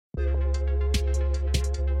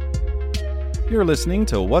You're listening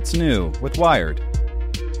to What's New with Wired.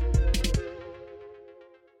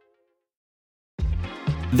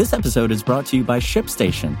 This episode is brought to you by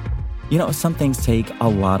ShipStation. You know, some things take a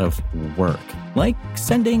lot of work, like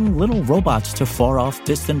sending little robots to far-off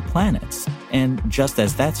distant planets. And just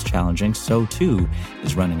as that's challenging, so too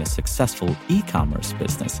is running a successful e-commerce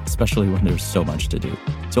business, especially when there's so much to do.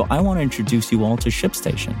 So I want to introduce you all to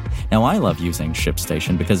ShipStation. Now, I love using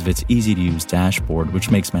ShipStation because of its easy-to-use dashboard,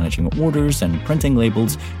 which makes managing orders and printing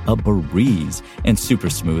labels a breeze and super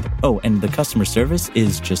smooth. Oh, and the customer service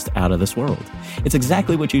is just out of this world. It's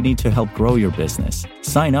exactly what you need to help grow your business.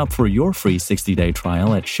 Sign up for your free 60-day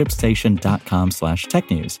trial at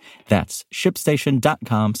shipstation.com/technews. That's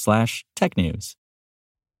shipstation.com/technews.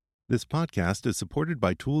 This podcast is supported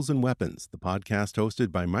by Tools and Weapons, the podcast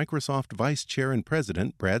hosted by Microsoft Vice Chair and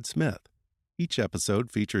President Brad Smith. Each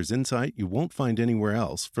episode features insight you won't find anywhere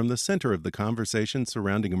else from the center of the conversation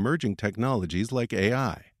surrounding emerging technologies like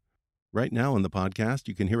AI. Right now on the podcast,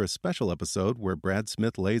 you can hear a special episode where Brad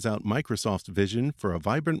Smith lays out Microsoft's vision for a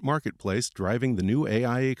vibrant marketplace driving the new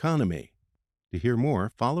AI economy. To hear more,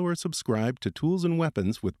 follow or subscribe to Tools and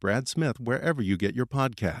Weapons with Brad Smith wherever you get your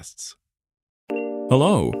podcasts.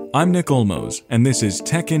 Hello, I'm Nick Olmos, and this is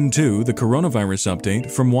Tech In 2, the coronavirus update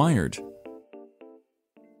from Wired.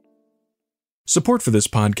 Support for this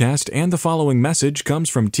podcast and the following message comes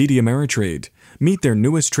from TD Ameritrade. Meet their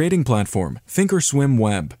newest trading platform, thinkorswim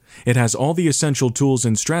Web. It has all the essential tools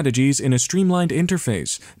and strategies in a streamlined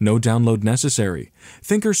interface, no download necessary.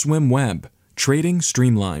 thinkorswim Web. Trading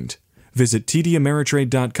streamlined. Visit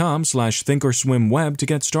tdameritrade.com/thinkorswimweb to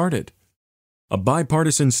get started. A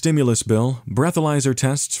bipartisan stimulus bill, breathalyzer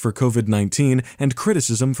tests for COVID-19, and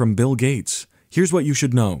criticism from Bill Gates. Here's what you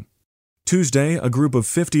should know. Tuesday, a group of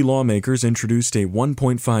 50 lawmakers introduced a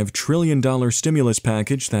 $1.5 trillion stimulus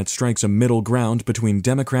package that strikes a middle ground between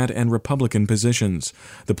Democrat and Republican positions.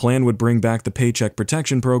 The plan would bring back the Paycheck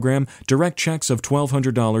Protection Program, direct checks of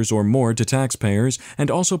 $1,200 or more to taxpayers, and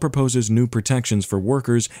also proposes new protections for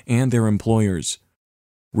workers and their employers.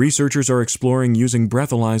 Researchers are exploring using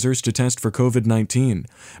breathalyzers to test for COVID-19.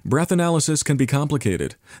 Breath analysis can be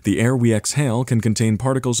complicated. The air we exhale can contain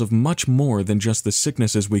particles of much more than just the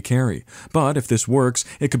sicknesses we carry. But if this works,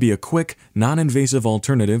 it could be a quick, non-invasive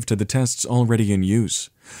alternative to the tests already in use.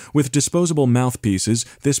 With disposable mouthpieces,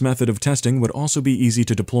 this method of testing would also be easy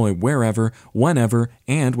to deploy wherever, whenever,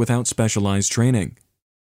 and without specialized training.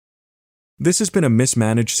 This has been a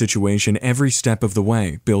mismanaged situation every step of the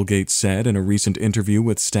way, Bill Gates said in a recent interview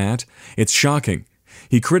with Stat. It's shocking.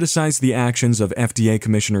 He criticized the actions of FDA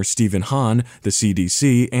Commissioner Stephen Hahn, the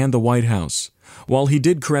CDC, and the White House. While he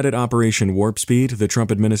did credit Operation Warp Speed, the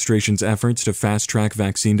Trump administration's efforts to fast-track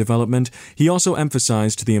vaccine development, he also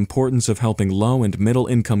emphasized the importance of helping low- and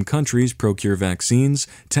middle-income countries procure vaccines,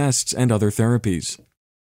 tests, and other therapies.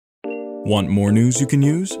 Want more news you can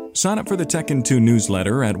use? Sign up for the Tech In 2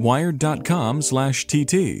 newsletter at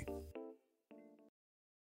wired.com/TT.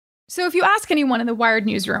 So if you ask anyone in the Wired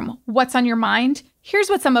newsroom, what's on your mind? Here's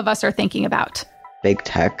what some of us are thinking about. Big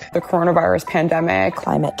tech, the coronavirus pandemic,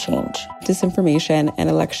 climate change, disinformation, and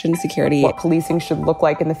election security. What policing should look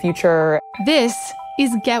like in the future. This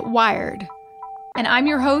is Get Wired. And I'm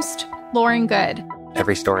your host, Lauren Good.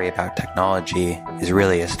 Every story about technology is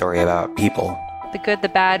really a story about people. The good, the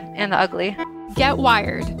bad, and the ugly. Get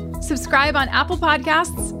Wired. Subscribe on Apple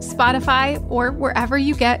Podcasts, Spotify, or wherever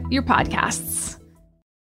you get your podcasts.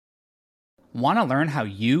 Want to learn how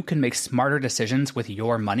you can make smarter decisions with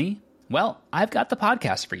your money? Well, I've got the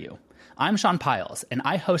podcast for you. I'm Sean Piles, and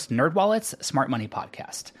I host NerdWallet's Smart Money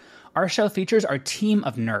Podcast. Our show features our team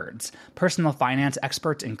of nerds, personal finance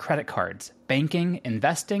experts in credit cards, banking,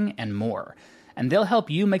 investing, and more. And they'll help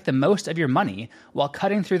you make the most of your money while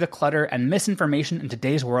cutting through the clutter and misinformation in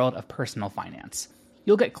today's world of personal finance.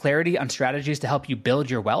 You'll get clarity on strategies to help you build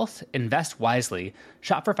your wealth, invest wisely,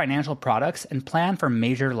 shop for financial products, and plan for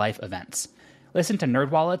major life events. Listen to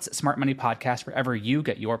NerdWallet's Smart Money Podcast wherever you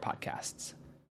get your podcasts.